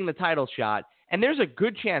is getting the title shot, and there's a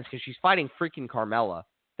good chance, because she's fighting freaking Carmella,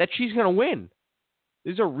 that she's going to win.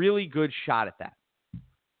 There's a really good shot at that.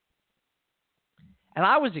 And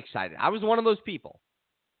I was excited. I was one of those people.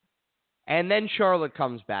 And then Charlotte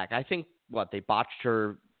comes back. I think, they botched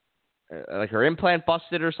her like her implant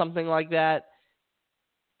busted or something like that.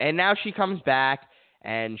 And now she comes back,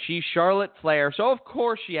 and she's Charlotte Flair, so of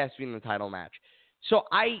course she has to be in the title match. So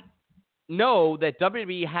I know that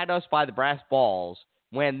WWE had us by the brass balls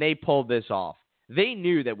when they pulled this off. They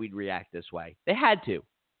knew that we'd react this way. They had to.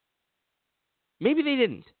 Maybe they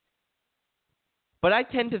didn't. But I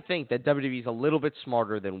tend to think that WWE is a little bit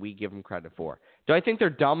smarter than we give them credit for. Do I think they're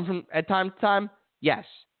dumb at time to time? Yes.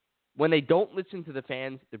 When they don't listen to the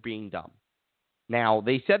fans, they're being dumb. Now,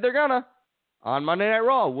 they said they're gonna on Monday Night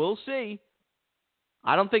Raw. We'll see.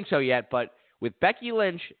 I don't think so yet, but with Becky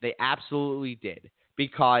Lynch, they absolutely did.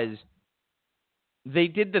 Because they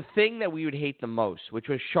did the thing that we would hate the most, which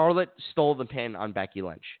was Charlotte stole the pin on Becky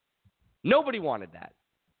Lynch. Nobody wanted that.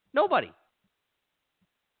 Nobody.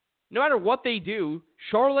 No matter what they do,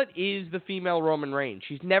 Charlotte is the female Roman Reigns.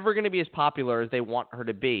 She's never going to be as popular as they want her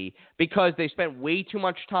to be because they spent way too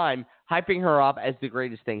much time hyping her up as the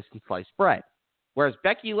greatest thing since sliced bread. Whereas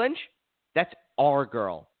Becky Lynch, that's our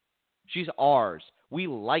girl. She's ours. We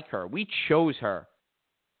like her. We chose her.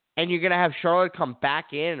 And you're going to have Charlotte come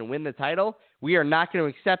back in and win the title? We are not going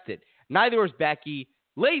to accept it. Neither was Becky.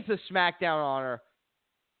 Lays the smackdown on her.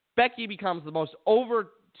 Becky becomes the most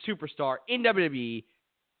over superstar in WWE.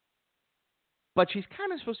 But she's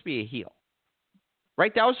kind of supposed to be a heel.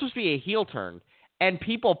 Right? That was supposed to be a heel turn. And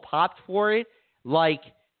people popped for it like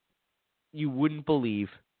you wouldn't believe.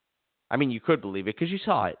 I mean, you could believe it because you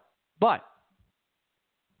saw it. But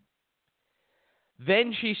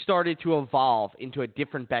then she started to evolve into a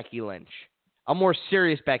different Becky Lynch. A more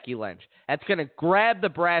serious Becky Lynch. That's going to grab the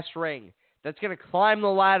brass ring. That's going to climb the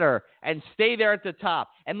ladder and stay there at the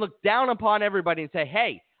top. And look down upon everybody and say,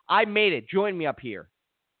 hey, I made it. Join me up here.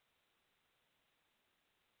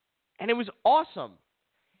 And it was awesome.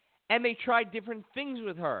 And they tried different things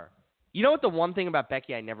with her. You know what the one thing about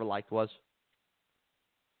Becky I never liked was?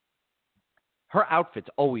 Her outfits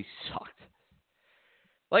always sucked.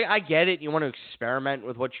 Like, I get it. You want to experiment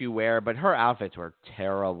with what you wear, but her outfits were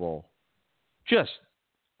terrible. Just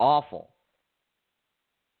awful.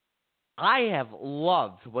 I have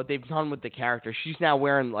loved what they've done with the character. She's now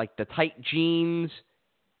wearing, like, the tight jeans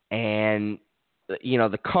and, you know,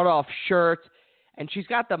 the cut-off shirt. And she's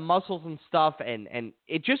got the muscles and stuff, and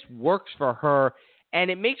it just works for her.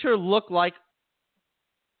 And it makes her look like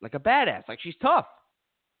a badass. Like, she's tough.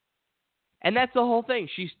 And that's the whole thing.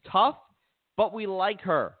 She's tough, but we like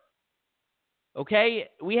her. Okay?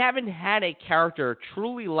 We haven't had a character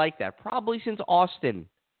truly like that probably since Austin.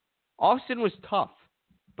 Austin was tough,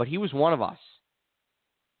 but he was one of us.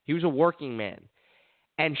 He was a working man.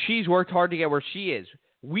 And she's worked hard to get where she is.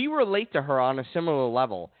 We relate to her on a similar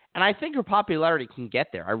level. And I think her popularity can get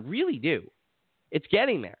there. I really do. It's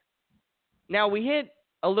getting there. Now, we hit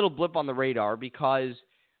a little blip on the radar because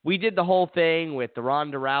we did the whole thing with the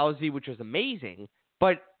Ronda Rousey, which was amazing.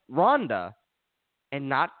 But Ronda, and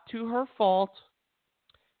not to her fault,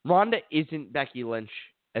 Ronda isn't Becky Lynch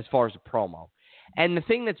as far as a promo. And the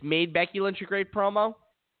thing that's made Becky Lynch a great promo,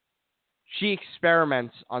 she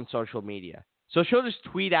experiments on social media. So she'll just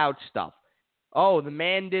tweet out stuff. Oh, the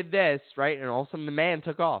man did this, right? And all of a sudden the man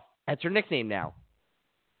took off. That's her nickname now.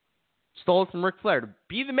 Stole it from Ric Flair. To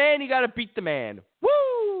be the man, you got to beat the man.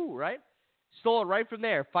 Woo! Right? Stole it right from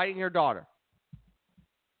there, fighting her daughter.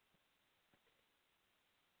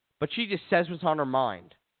 But she just says what's on her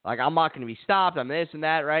mind. Like, I'm not going to be stopped. I'm this and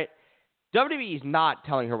that, right? WWE is not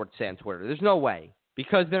telling her what to say on Twitter. There's no way.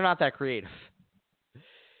 Because they're not that creative.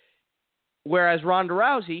 Whereas Ronda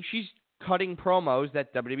Rousey, she's cutting promos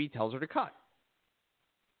that WWE tells her to cut.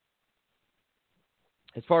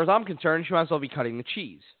 As far as I'm concerned, she might as well be cutting the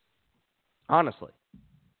cheese. Honestly.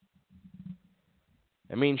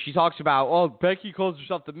 I mean, she talks about, oh, Becky calls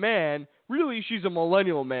herself the man. Really, she's a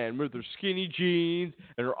millennial man with her skinny jeans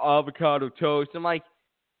and her avocado toast. I'm like,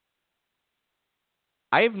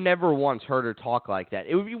 I have never once heard her talk like that.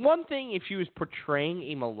 It would be one thing if she was portraying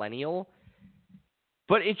a millennial,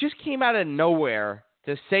 but it just came out of nowhere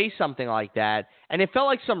to say something like that. And it felt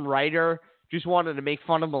like some writer just wanted to make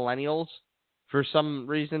fun of millennials for some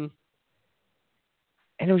reason.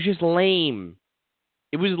 And it was just lame.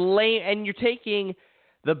 It was lame. And you're taking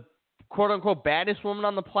the quote-unquote baddest woman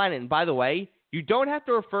on the planet. And by the way, you don't have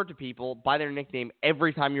to refer to people by their nickname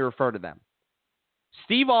every time you refer to them.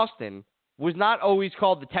 Steve Austin was not always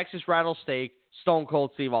called the Texas Rattlesnake Stone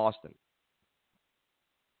Cold Steve Austin.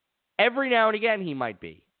 Every now and again he might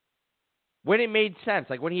be. When it made sense.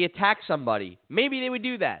 Like when he attacked somebody. Maybe they would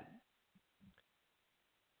do that.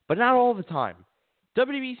 But not all the time.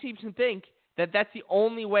 WWE seems to think that that's the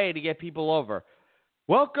only way to get people over.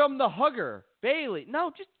 Welcome the hugger, Bayley.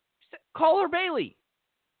 No, just call her Bayley.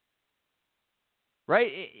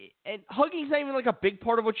 right? And hugging's not even like a big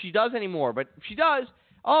part of what she does anymore, but she does.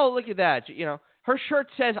 Oh, look at that. You know, her shirt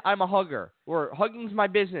says I'm a hugger, or hugging's my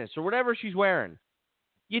business, or whatever she's wearing.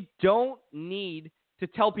 You don't need to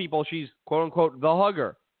tell people she's quote unquote the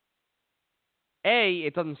hugger.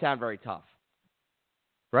 It doesn't sound very tough,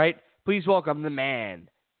 right? Please welcome the man.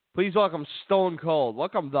 Please welcome Stone Cold.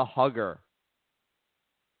 Welcome the hugger.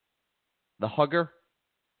 The hugger?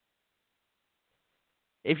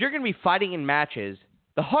 If you're going to be fighting in matches,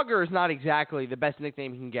 the hugger is not exactly the best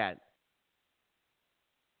nickname you can get.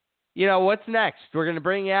 You know, what's next? We're going to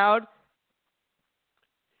bring out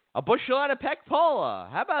a bushel and a peck Paula.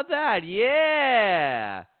 How about that?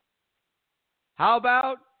 Yeah. How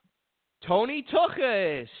about Tony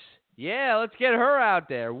Tuchus? Yeah, let's get her out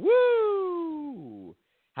there. Woo!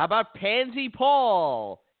 How about Pansy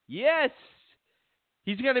Paul? Yes.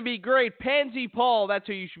 He's going to be great. Pansy Paul, that's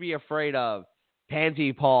who you should be afraid of.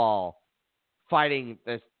 Pansy Paul fighting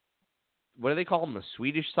this, what do they call him? The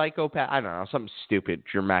Swedish psychopath? I don't know, something stupid.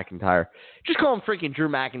 Drew McIntyre. Just call him freaking Drew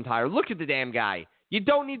McIntyre. Look at the damn guy. You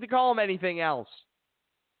don't need to call him anything else.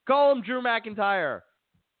 Call him Drew McIntyre.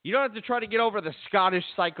 You don't have to try to get over the Scottish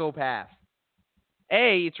psychopath.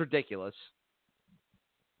 A, it's ridiculous.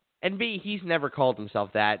 And B, he's never called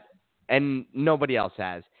himself that, and nobody else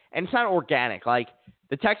has. And it's not organic. Like,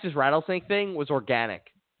 the Texas Rattlesnake thing was organic.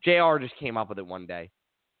 JR just came up with it one day.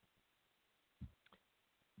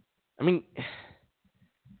 I mean,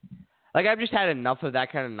 like, I've just had enough of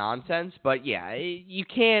that kind of nonsense. But, yeah, you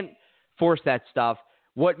can't force that stuff.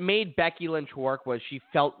 What made Becky Lynch work was she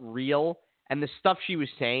felt real, and the stuff she was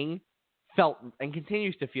saying felt and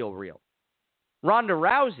continues to feel real. Ronda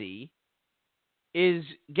Rousey is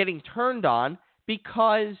getting turned on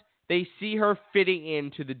because they see her fitting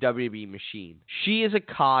into the WWE machine. She is a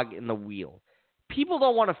cog in the wheel. People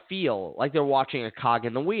don't want to feel like they're watching a cog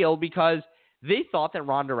in the wheel because they thought that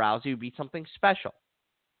Ronda Rousey would be something special.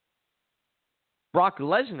 Brock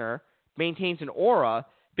Lesnar maintains an aura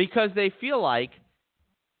because they feel like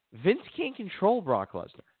Vince can't control Brock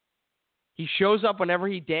Lesnar. He shows up whenever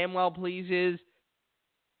he damn well pleases.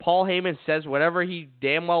 Paul Heyman says whatever he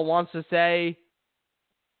damn well wants to say.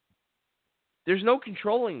 There's no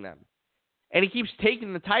controlling them. And he keeps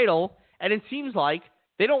taking the title, and it seems like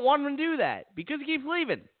they don't want him to do that because he keeps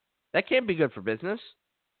leaving. That can't be good for business.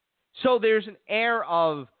 So there's an air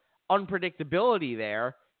of unpredictability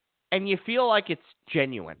there, and you feel like it's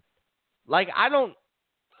genuine. Like, I don't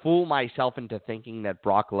fool myself into thinking that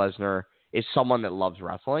Brock Lesnar is someone that loves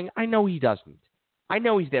wrestling. I know he doesn't. I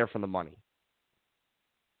know he's there for the money.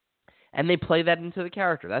 And they play that into the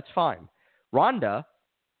character. That's fine. Ronda,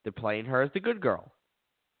 they're playing her as the good girl.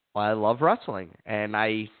 Well, I love wrestling, and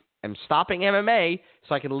I am stopping MMA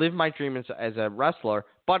so I can live my dream as a wrestler,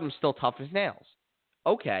 but I'm still tough as nails.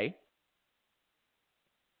 Okay.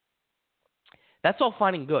 That's all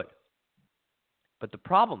fine and good. But the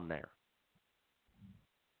problem there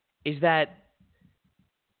is that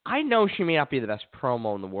I know she may not be the best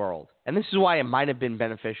promo in the world, and this is why it might have been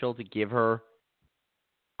beneficial to give her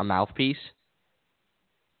a mouthpiece.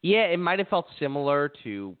 Yeah, it might have felt similar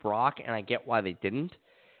to Brock, and I get why they didn't.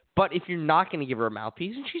 But if you're not going to give her a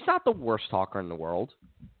mouthpiece, and she's not the worst talker in the world,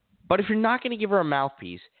 but if you're not going to give her a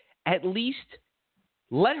mouthpiece, at least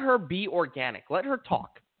let her be organic. Let her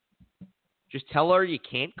talk. Just tell her you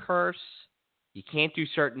can't curse, you can't do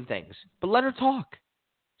certain things, but let her talk.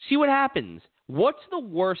 See what happens. What's the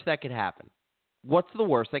worst that could happen? What's the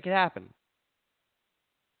worst that could happen?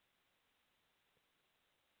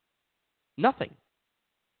 Nothing.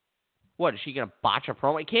 What, is she going to botch a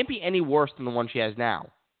promo? It can't be any worse than the one she has now.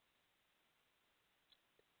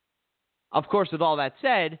 Of course, with all that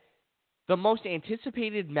said, the most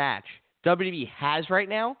anticipated match WWE has right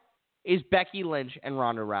now is Becky Lynch and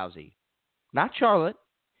Ronda Rousey. Not Charlotte.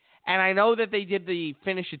 And I know that they did the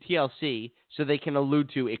finish at TLC so they can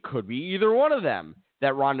allude to it could be either one of them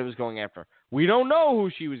that Ronda was going after. We don't know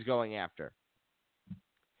who she was going after.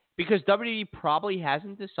 Because WWE probably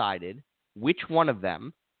hasn't decided which one of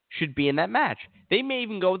them should be in that match. They may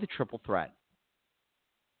even go with a triple threat.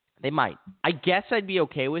 They might. I guess I'd be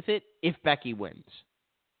okay with it if Becky wins.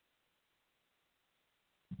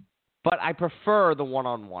 But I prefer the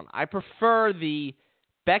one-on-one. I prefer the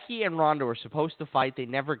Becky and Ronda were supposed to fight. They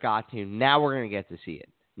never got to. Now we're going to get to see it.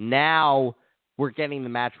 Now we're getting the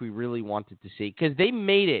match we really wanted to see because they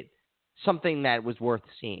made it something that was worth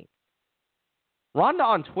seeing. Ronda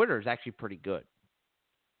on Twitter is actually pretty good.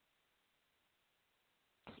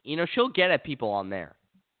 You know, she'll get at people on there.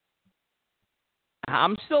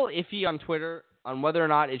 I'm still iffy on Twitter on whether or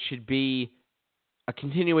not it should be a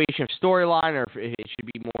continuation of storyline or if it should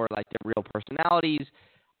be more like their real personalities.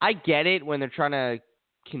 I get it when they're trying to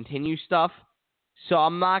continue stuff, so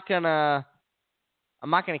I'm not gonna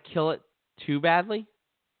kill it too badly.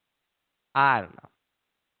 I don't know.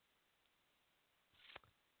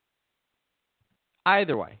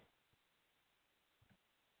 Either way,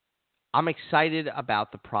 I'm excited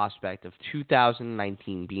about the prospect of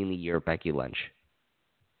 2019 being the year of Becky Lynch.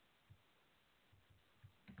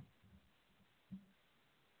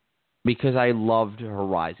 Because I loved her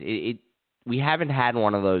rise. We haven't had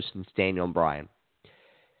one of those since Daniel Bryan.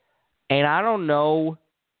 And I don't know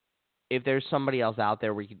if there's somebody else out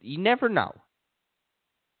there where you never know.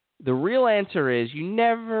 The real answer is you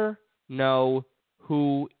never know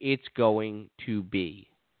who it's going to be.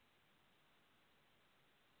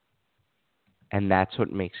 And that's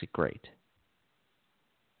what makes it great.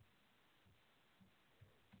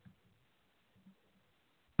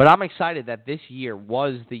 But I'm excited that this year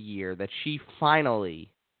was the year that she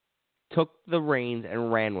finally took the reins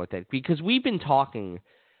and ran with it. Because we've been talking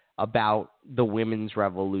about the women's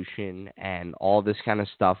revolution and all this kind of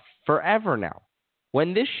stuff forever now.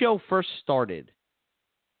 When this show first started,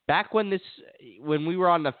 back when we were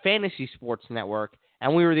on the Fantasy Sports Network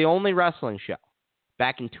and we were the only wrestling show,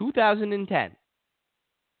 back in 2010,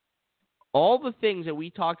 all the things that we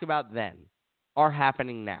talked about then are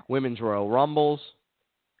happening now. Women's Royal Rumbles,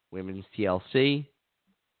 Women's TLC,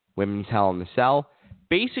 Women's Hell in the Cell.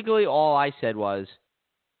 Basically, all I said was,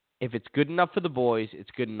 if it's good enough for the boys,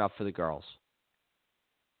 it's good enough for the girls.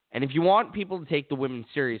 And if you want people to take the women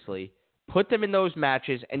seriously, put them in those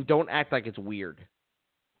matches and don't act like it's weird.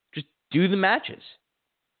 Just do the matches.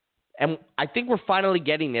 And I think we're finally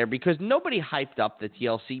getting there because nobody hyped up the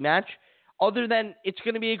TLC match other than it's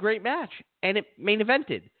going to be a great match. And it main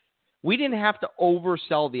evented. We didn't have to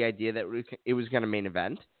oversell the idea that it was going to main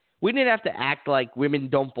event. We didn't have to act like women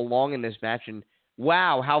don't belong in this match and,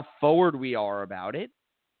 wow, how forward we are about it.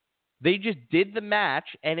 They just did the match,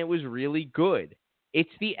 and it was really good. It's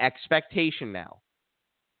the expectation now.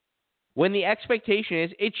 When the expectation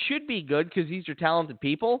is, it should be good because these are talented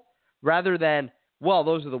people, rather than, well,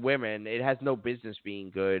 those are the women. It has no business being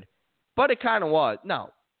good. But it kind of was. No.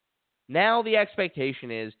 Now the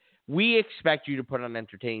expectation is, we expect you to put on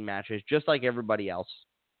entertaining matches just like everybody else.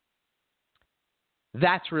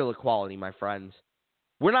 That's real equality, my friends.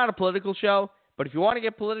 We're not a political show, but if you want to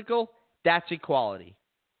get political, that's equality.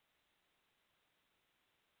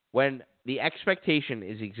 When the expectation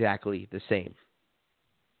is exactly the same.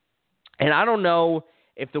 And I don't know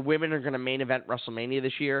if the women are going to main event WrestleMania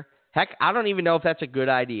this year. Heck, I don't even know if that's a good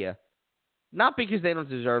idea. Not because they don't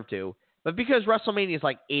deserve to, but because WrestleMania is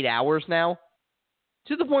like 8 hours now.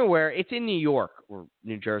 To the point where it's in New York, or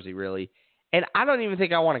New Jersey, really. And I don't even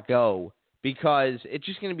think I want to go because it's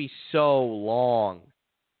just going to be so long.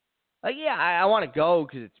 Like, yeah, I want to go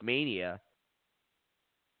because it's Mania.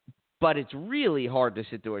 But it's really hard to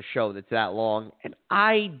sit through a show that's that long. And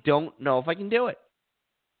I don't know if I can do it.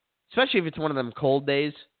 Especially if it's one of them cold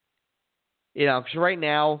days. You know, because right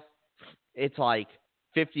now, it's like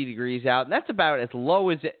 50 degrees out. And that's about as low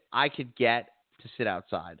as I could get to sit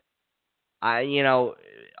outside.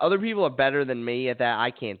 Other people are better than me at that. I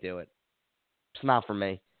can't do it. It's not for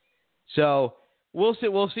me. So we'll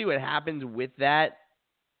see what happens with that.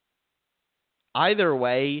 Either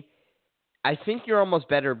way, I think you're almost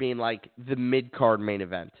better being like the mid-card main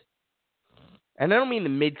event. And I don't mean the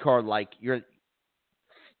mid-card like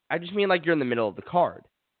I just mean like you're in the middle of the card.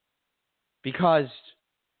 Because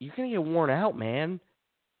you're going to get worn out, man.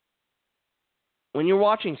 When you're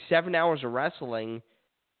watching 7 hours of wrestling,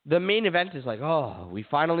 the main event is like, oh, we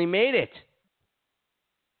finally made it.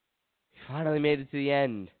 We finally made it to the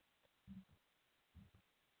end.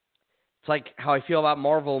 It's like how I feel about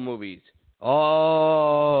Marvel movies.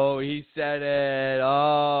 Oh, he said it.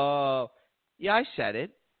 Oh. Yeah, I said it.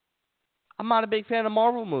 I'm not a big fan of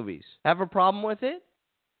Marvel movies. Have a problem with it?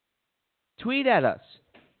 Tweet at us.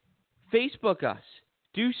 Facebook us.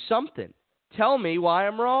 Do something. Tell me why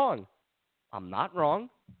I'm wrong. I'm not wrong.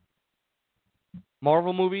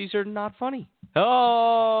 Marvel movies are not funny.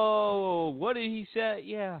 Oh, what did he say?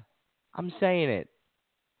 Yeah, I'm saying it.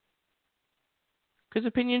 Because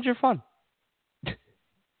opinions are fun.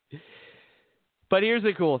 But here's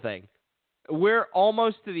the cool thing. We're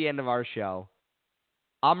almost to the end of our show.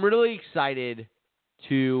 I'm really excited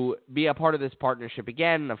to be a part of this partnership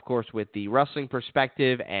again, of course, with the Wrestling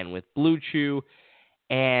Perspective and with Blue Chew.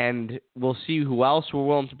 And we'll see who else we're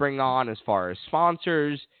willing to bring on as far as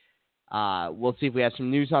sponsors. We'll see if we have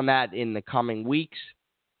some news on that in the coming weeks.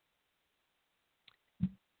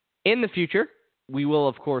 In the future, we will,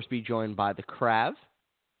 of course, be joined by the Crav.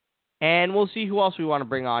 And we'll see who else we want to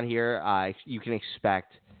bring on here. You can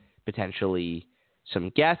expect potentially some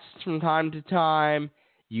guests from time to time.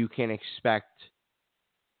 You can expect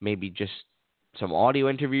maybe just some audio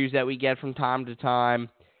interviews that we get from time to time.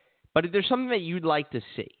 But if there's something that you'd like to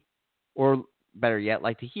see, or better yet,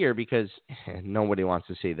 like to hear, because nobody wants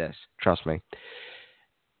to see this, trust me.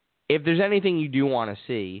 If there's anything you do want to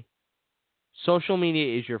see, social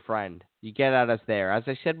media is your friend. You get at us there. As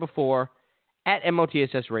I said before, at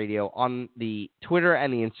MOTSS Radio on the Twitter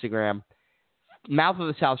and the Instagram, Mouth of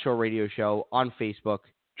the South Shore Radio Show on Facebook.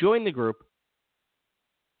 Join the group.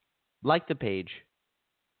 Like the page.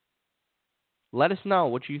 Let us know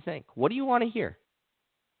what you think. What do you want to hear?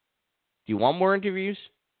 Do you want more interviews?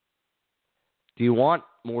 Do you want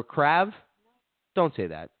more Krav? Don't say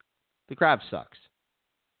that. The Krav sucks.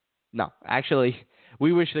 No, actually,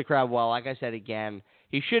 we wish the Krav well. Like I said again,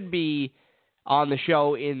 he should be on the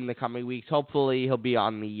show in the coming weeks. Hopefully, he'll be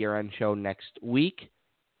on the year-end show next week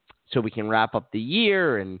so we can wrap up the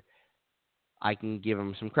year and I can give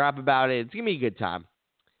him some crap about it. It's going to be a good time.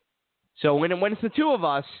 So when it's the two of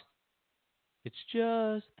us, it's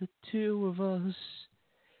just the two of us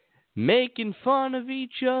making fun of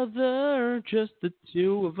each other, just the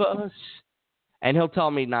two of us. And he'll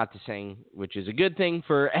tell me not to sing, which is a good thing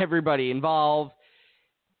for everybody involved.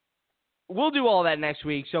 We'll do all that next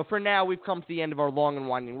week. So for now, we've come to the end of our long and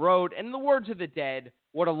winding road. And in the words of the dead,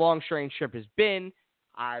 what a long, strange trip has been.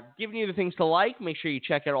 I've given you the things to like. Make sure you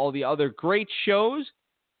check out all the other great shows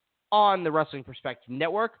on the Wrestling Perspective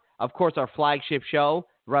Network. Of course, our flagship show,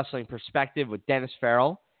 Wrestling Perspective with Dennis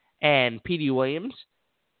Farrell and P.D. Williams.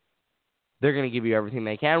 They're going to give you everything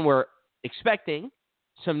they can. We're expecting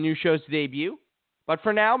some new shows to debut. But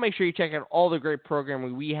for now, make sure you check out all the great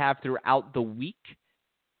programming we have throughout the week.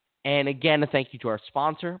 And again, a thank you to our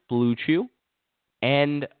sponsor, Blue Chew.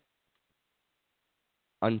 And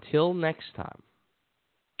until next time,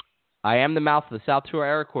 I am the Mouth of the South Shore,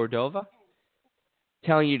 Eric Cordova,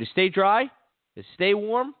 telling you to stay dry, to stay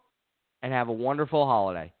warm, and have a wonderful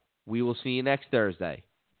holiday. We will see you next Thursday.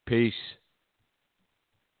 Peace.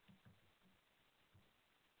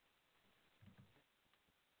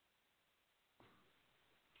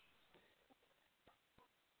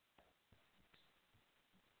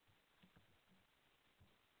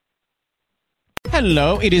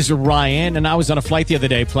 Hello, it is Ryan, and I was on a flight the other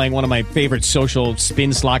day playing one of my favorite social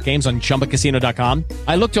spin slot games on ChumbaCasino.com.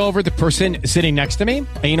 I looked over at the person sitting next to me,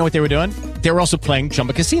 and you know what they were doing? They were also playing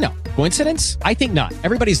Chumba Casino. Coincidence? I think not.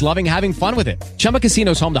 Everybody's loving having fun with it. Chumba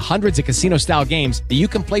Casino is home to hundreds of casino-style games that you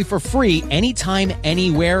can play for free anytime,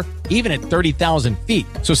 anywhere, even at 30,000 feet.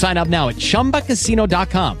 So sign up now at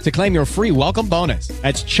ChumbaCasino.com to claim your free welcome bonus.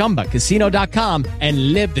 That's ChumbaCasino.com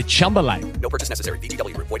and live the Chumba life. No purchase necessary.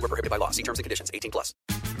 VGW. Void were prohibited by law. See terms and conditions. 18+.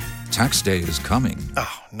 Tax day is coming.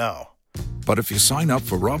 Oh, no. But if you sign up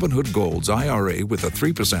for Robinhood Gold's IRA with a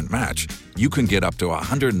 3% match, you can get up to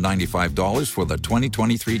 $195 for the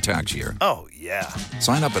 2023 tax year. Oh, yeah.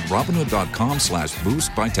 Sign up at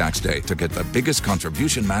Robinhood.com/boost by tax day to get the biggest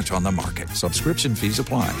contribution match on the market. Subscription fees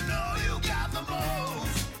apply.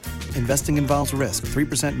 Investing involves risk.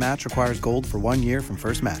 3% match requires gold for 1 year from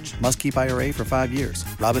first match. Must keep IRA for 5 years.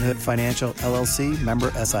 Robinhood Financial, LLC, member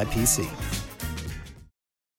SIPC.